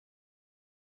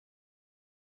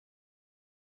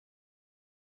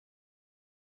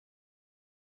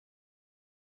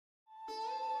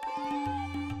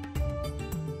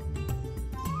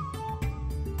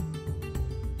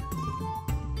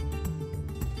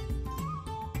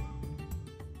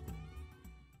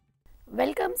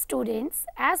Welcome students.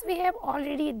 As we have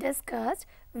already discussed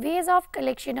ways of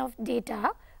collection of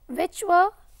data, which were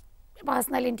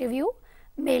personal interview,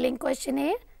 mailing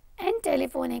questionnaire and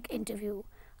telephonic interview.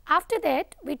 After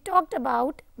that, we talked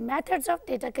about methods of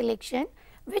data collection,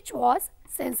 which was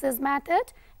census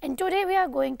method, and today we are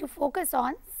going to focus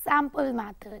on sample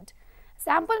method.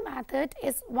 Sample method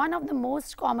is one of the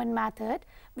most common method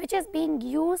which is being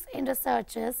used in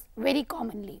researches very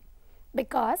commonly,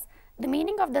 because the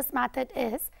meaning of this method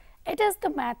is it is the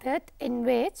method in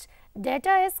which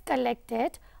data is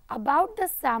collected about the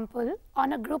sample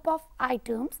on a group of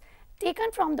items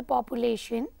taken from the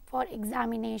population for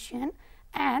examination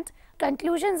and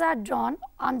conclusions are drawn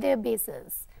on their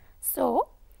basis. So,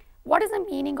 what is the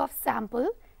meaning of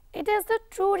sample? It is the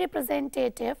true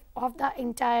representative of the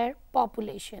entire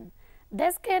population.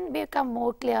 This can become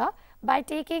more clear by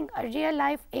taking a real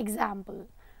life example.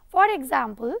 For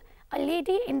example, a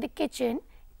lady in the kitchen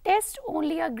tests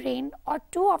only a grain or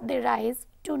two of the rice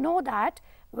to know that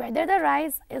whether the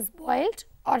rice is boiled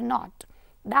or not.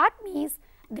 That means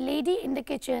the lady in the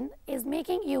kitchen is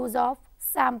making use of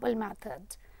sample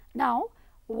method. Now,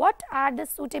 what are the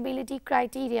suitability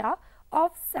criteria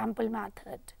of sample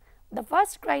method? The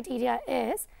first criteria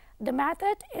is the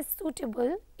method is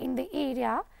suitable in the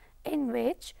area in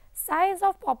which size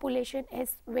of population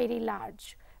is very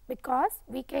large, because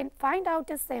we can find out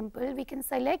a sample, we can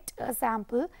select a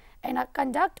sample and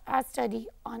conduct our study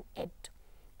on it.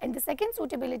 And the second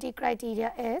suitability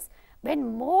criteria is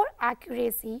when more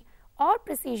accuracy or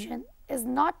precision is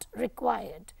not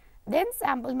required, then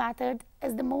sample method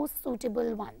is the most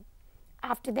suitable one.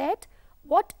 After that,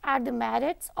 what are the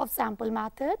merits of sample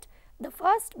method? The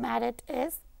first merit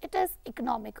is it is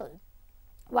economical.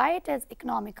 Why it is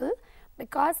economical?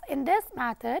 Because in this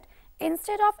method,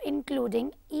 instead of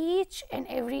including each and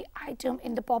every item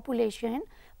in the population,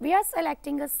 we are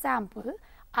selecting a sample.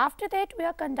 After that, we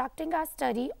are conducting our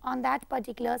study on that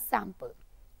particular sample.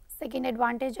 Second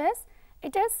advantage is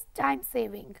it is time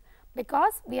saving,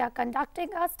 because we are conducting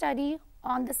our study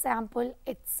on the sample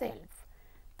itself.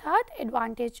 Third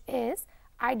advantage is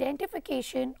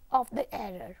identification of the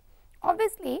error.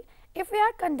 Obviously, if we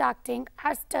are conducting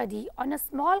our study on a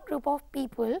small group of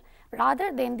people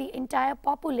rather than the entire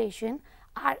population,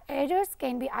 our errors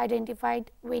can be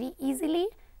identified very easily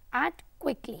and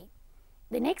quickly.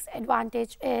 The next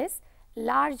advantage is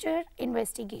larger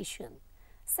investigation.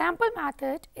 Sample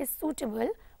method is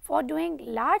suitable for doing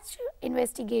large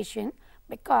investigation,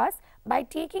 because by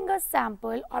taking a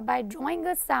sample or by drawing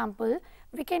a sample,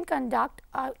 we can conduct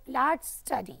a large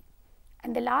study.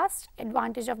 And the last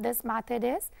advantage of this method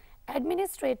is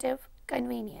administrative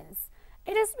convenience.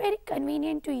 It is very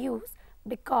convenient to use,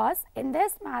 because in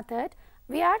this method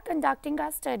we are conducting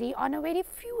our study on a very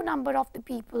few number of the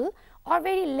people or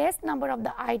very less number of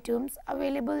the items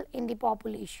available in the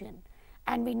population.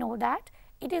 And we know that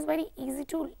it is very easy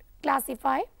to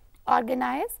classify,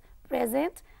 organize,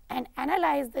 present and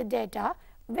analyze the data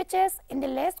which is in the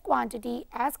less quantity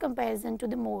as comparison to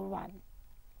the more one.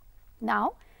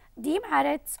 Now,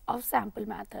 demerits of sample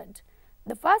method.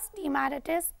 The first demerit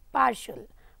is partial,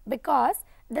 because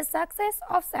the success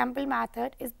of sample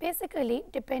method is basically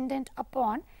dependent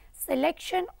upon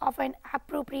selection of an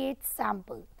appropriate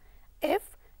sample.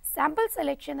 If sample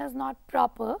selection is not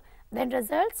proper, then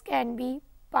results can be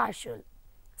partial.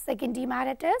 Second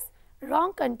demerit is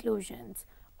wrong conclusions.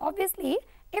 Obviously,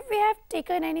 if we have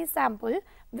taken any sample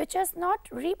which is not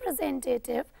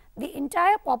representative the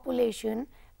entire population,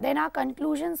 then our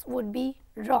conclusions would be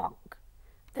wrong.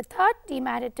 The third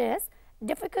demerit is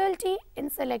difficulty in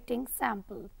selecting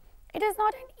sample. It is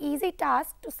not an easy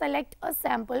task to select a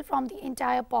sample from the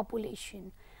entire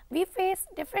population. We face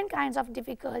different kinds of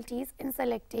difficulties in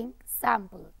selecting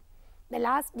sample. The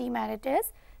last demerit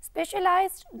is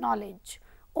specialized knowledge.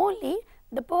 Only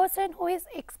the person who is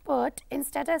expert in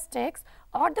statistics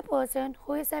or the person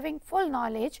who is having full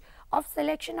knowledge of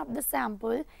selection of the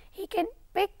sample, he can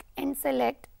pick and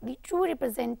select the true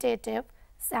representative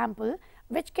sample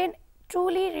which can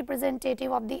truly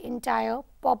representative of the entire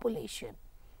population.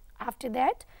 After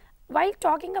that, while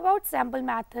talking about sample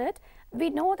method, we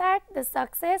know that the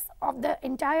success of the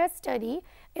entire study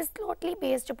is totally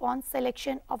based upon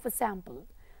selection of a sample.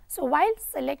 So, while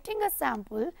selecting a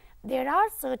sample, there are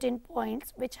certain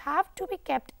points which have to be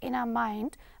kept in our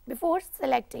mind before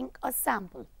selecting a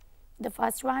sample. The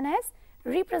first one is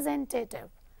representative.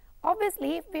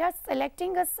 Obviously, if we are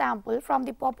selecting a sample from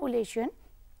the population,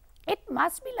 it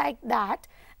must be like that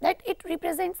it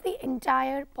represents the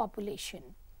entire population.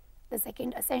 The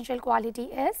second essential quality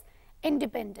is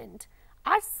independent.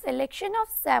 Our selection of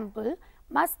sample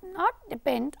must not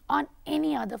depend on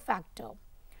any other factor.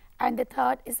 And the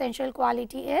third essential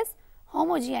quality is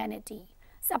homogeneity.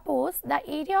 Suppose the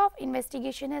area of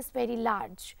investigation is very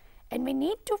large and we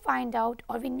need to find out,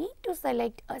 or we need to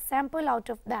select a sample out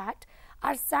of that.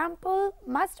 Our sample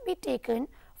must be taken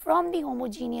from the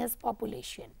homogeneous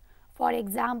population. For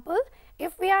example,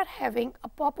 if we are having a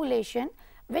population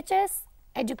which is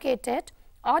educated,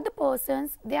 or the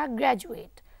persons, they are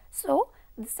graduate, so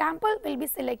the sample will be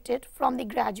selected from the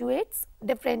graduates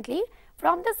differently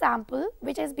from the sample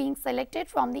which is being selected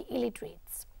from the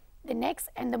illiterates. The next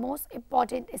and the most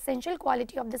important essential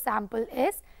quality of the sample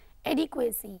is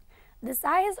adequacy. The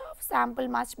size of sample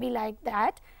must be like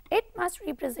that it must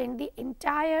represent the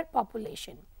entire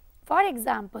population. For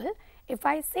example, if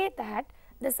I say that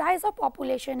the size of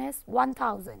population is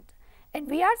 1000 and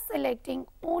we are selecting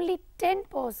only 10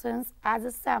 persons as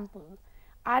a sample,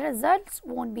 our results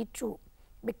won't be true,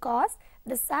 because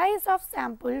the size of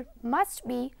sample must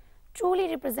be truly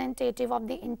representative of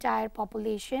the entire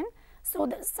population. So,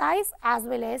 the size as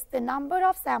well as the number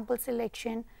of sample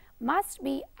selection must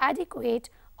be adequate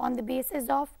on the basis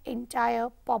of entire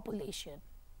population.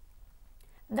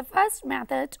 The first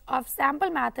method of sample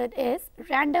method is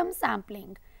random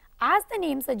sampling. As the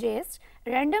name suggests,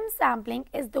 random sampling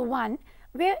is the one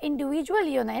where individual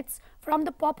units from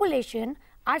the population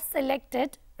are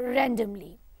selected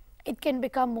randomly. It can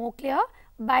become more clear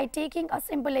by taking a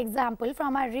simple example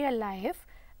from our real life.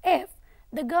 If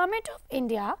the government of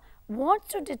India wants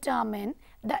to determine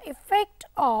the effect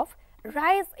of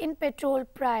rise in petrol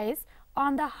price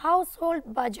on the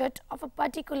household budget of a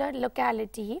particular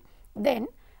locality, then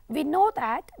we know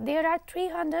that there are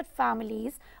 300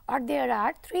 families, or there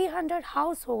are 300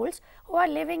 households who are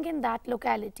living in that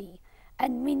locality,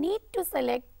 and we need to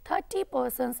select 30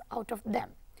 persons out of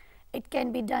them. It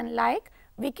can be done like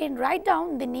we can write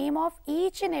down the name of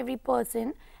each and every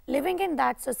person living in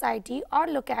that society or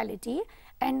locality,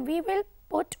 and we will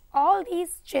put all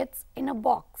these chits in a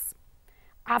box.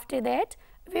 After that,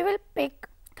 we will pick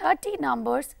 30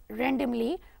 numbers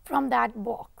randomly from that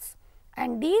box,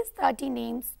 and these 30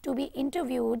 names to be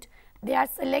interviewed, they are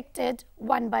selected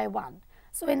one by one.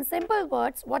 So, in simple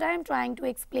words, what I am trying to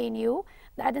explain you,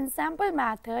 that in sample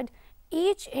method,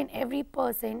 each and every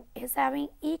person is having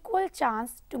equal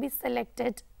chance to be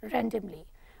selected randomly,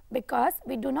 because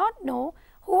we do not know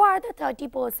who are the 30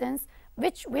 persons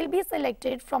which will be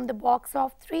selected from the box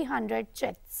of 300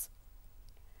 chits.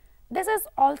 This is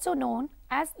also known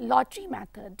as lottery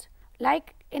method.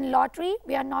 Like in lottery,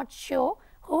 we are not sure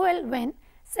who will win.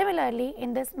 Similarly,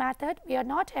 in this method, we are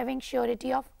not having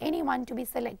surety of anyone to be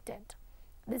selected.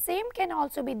 The same can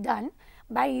also be done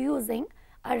by using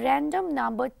a random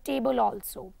number table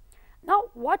also. Now,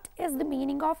 what is the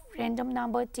meaning of random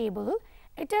number table?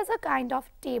 It is a kind of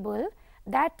table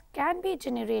that can be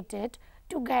generated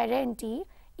to guarantee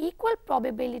equal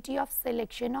probability of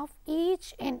selection of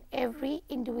each and every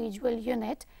individual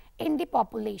unit in the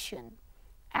population.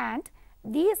 And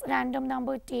these random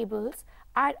number tables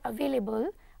are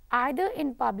available either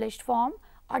in published form,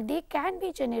 or they can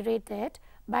be generated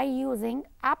by using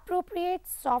appropriate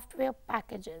software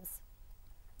packages.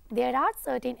 There are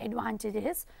certain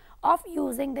advantages of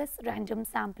using this random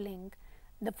sampling.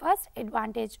 The first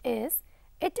advantage is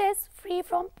it is free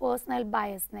from personal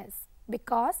biasness,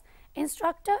 because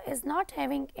instructor is not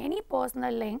having any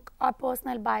personal link or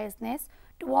personal biasness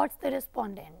towards the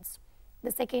respondents.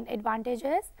 The second advantage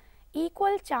is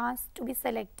equal chance to be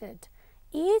selected.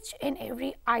 Each and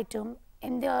every item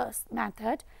in this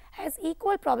method has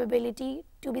equal probability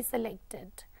to be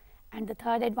selected. And the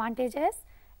third advantage is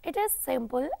it is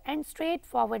simple and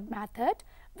straightforward method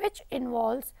which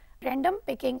involves random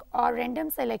picking or random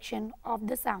selection of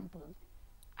the sample.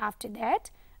 After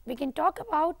that, we can talk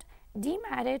about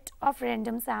demerit of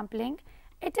random sampling.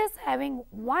 It is having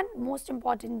one most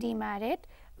important demerit,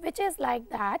 which is like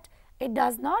that it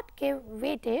does not give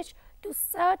weightage to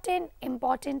certain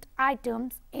important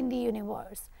items in the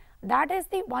universe. That is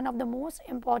the one of the most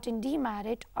important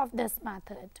demerit of this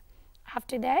method.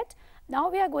 After that, now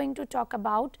we are going to talk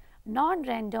about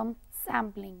non-random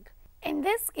sampling. In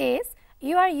this case,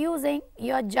 you are using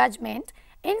your judgment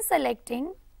in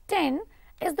selecting 10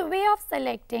 is the way of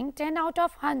selecting 10 out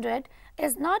of 100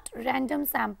 is not random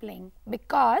sampling,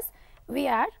 because we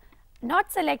are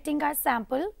not selecting our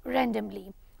sample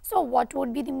randomly. So, what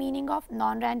would be the meaning of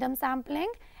non-random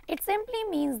sampling? It simply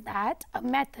means that a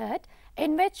method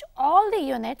in which all the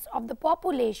units of the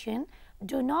population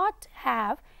do not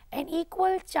have an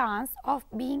equal chance of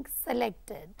being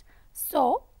selected.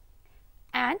 So,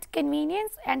 and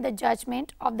convenience and the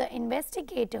judgment of the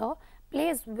investigator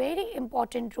plays very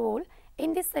important role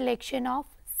in the selection of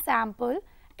sample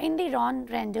in the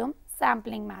non-random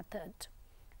sampling method.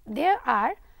 There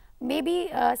are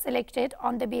maybe selected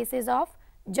on the basis of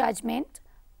judgment,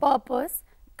 purpose,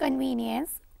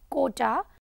 convenience, quota.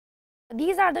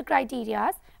 These are the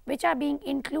criteria which are being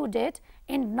included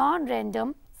in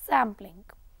non-random sampling.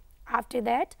 After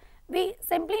that, we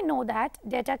simply know that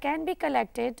data can be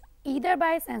collected either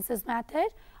by census method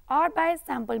or by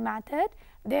sample method.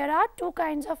 There are two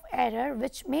kinds of error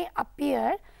which may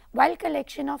appear while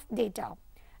collection of data.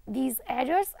 These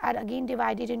errors are again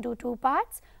divided into two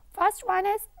parts. First one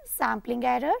is sampling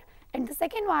error and the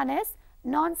second one is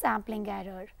non-sampling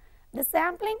error. The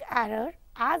sampling error,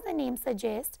 as the name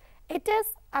suggests, it is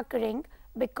occurring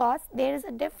because there is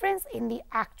a difference in the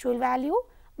actual value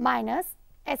minus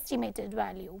estimated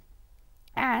value.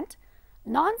 And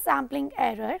non-sampling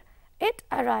error, it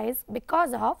arises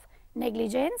because of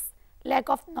negligence, lack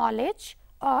of knowledge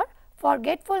or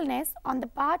forgetfulness on the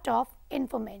part of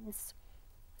informants.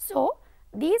 So,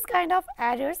 these kind of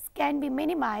errors can be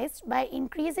minimized by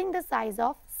increasing the size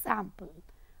of sample.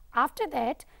 After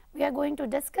that, we are going to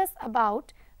discuss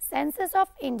about Census of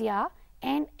India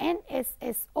and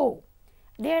NSSO.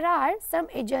 There are some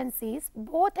agencies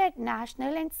both at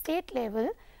national and state level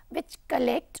which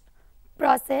collect,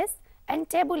 process and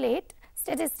tabulate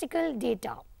statistical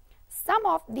data. Some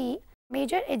of the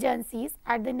major agencies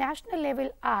at the national level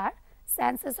are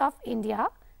Census of India,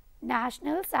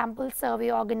 National Sample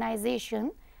Survey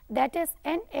Organization, that is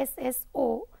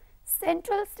NSSO,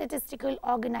 Central Statistical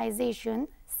Organization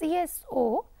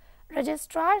CSO,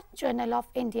 Registrar General of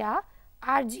India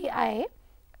RGI,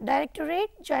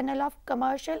 Directorate General of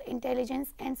Commercial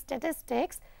Intelligence and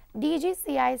Statistics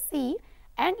DGCIC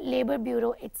and Labour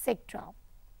Bureau, etc.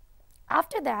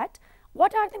 After that,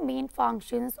 what are the main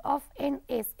functions of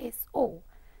NSSO?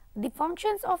 The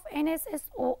functions of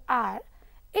NSSO are: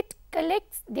 it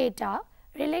collects data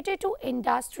related to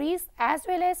industries as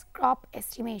well as crop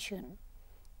estimation,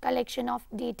 collection of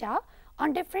data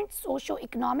on different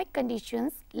socio-economic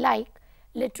conditions like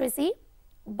literacy,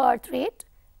 birth rate,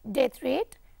 death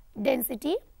rate,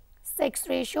 density, sex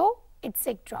ratio,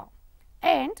 etc.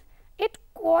 And it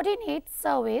coordinates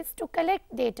surveys to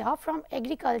collect data from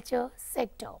agriculture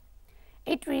sector.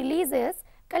 It releases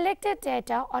collected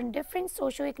data on different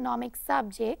socio-economic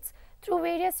subjects through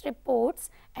various reports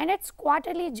and its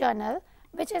quarterly journal,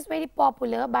 which is very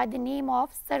popular by the name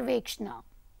of Sarvekshana.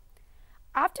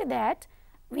 After that,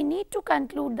 we need to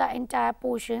conclude the entire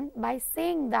portion by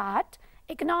saying that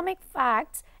economic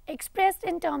facts expressed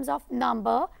in terms of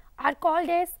number are called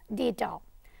as data.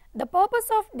 The purpose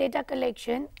of data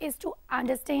collection is to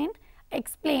understand,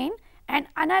 explain and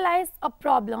analyze a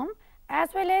problem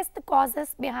as well as the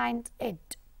causes behind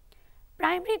it.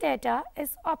 Primary data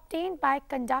is obtained by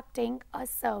conducting a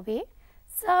survey.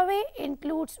 Survey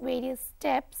includes various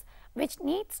steps which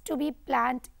needs to be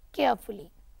planned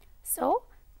carefully. So,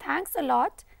 thanks a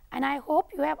lot and I hope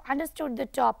you have understood the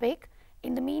topic.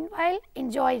 In the meanwhile,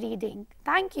 enjoy reading.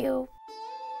 Thank you.